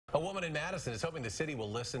A woman in Madison is hoping the city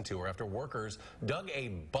will listen to her after workers dug a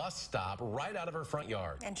bus stop right out of her front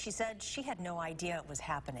yard. And she said she had no idea it was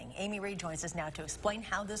happening. Amy Reed joins us now to explain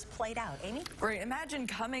how this played out. Amy? Right. Imagine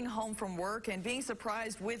coming home from work and being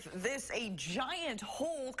surprised with this, a giant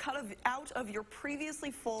hole cut out of your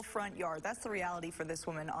previously full front yard. That's the reality for this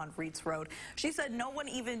woman on Reeds Road. She said no one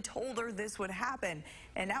even told her this would happen.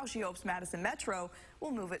 And now she hopes Madison Metro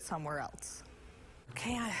will move it somewhere else.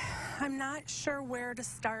 Okay, I'm not sure where to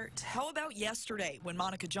start. How about yesterday when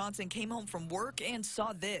Monica Johnson came home from work and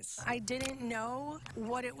saw this? I didn't know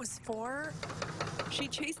what it was for. She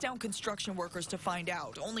chased down construction workers to find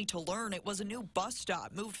out, only to learn it was a new bus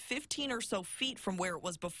stop, moved 15 or so feet from where it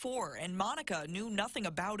was before, and Monica knew nothing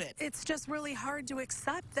about it. It's just really hard to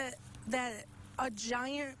accept that a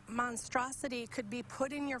giant monstrosity could be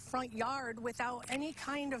put in your front yard without any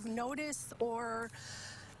kind of notice, or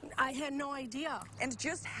I had no idea. And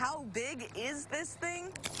just how big is this thing?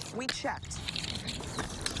 We checked.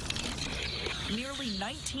 Nearly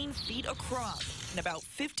 19 feet across and about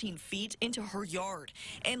 15 feet into her yard.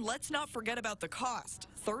 And let's not forget about the cost,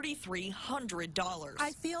 $3,300. I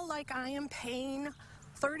feel like I am paying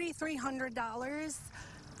 $3,300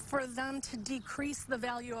 for them to decrease the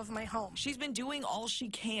value of my home. She's been doing all she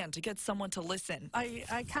can to get someone to listen.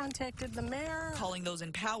 I contacted the mayor. Calling those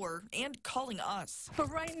in power and calling us.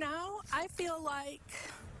 But right now, I feel like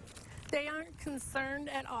they aren't concerned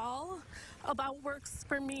at all about works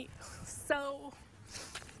for me. So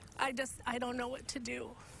I don't know what to do.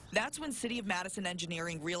 That's when City of Madison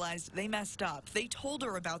Engineering realized they messed up. They told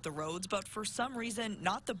her about the roads, but for some reason,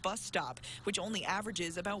 not the bus stop, which only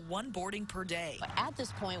averages about one boarding per day. At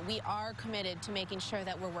this point, we are committed to making sure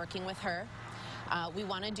that we're working with her. We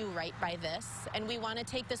want to do right by this, and we want to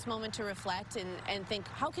take this moment to reflect and think,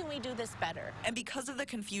 how can we do this better? And because of the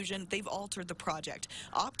confusion, they've altered the project,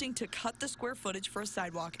 opting to cut the square footage for a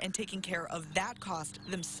sidewalk and taking care of that cost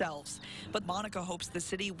themselves. But Monica hopes the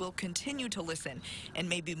city will continue to listen and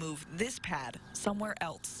maybe move this pad somewhere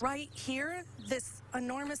else. Right here, this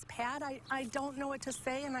enormous pad, I don't know what to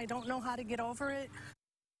say, and I don't know how to get over it.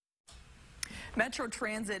 Metro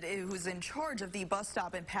Transit, who's in charge of the bus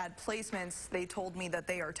stop and pad placements, they told me that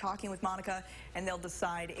they are talking with Monica and they'll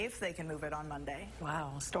decide if they can move it on Monday.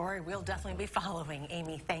 Wow, story we'll definitely be following.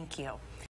 Amy, thank you.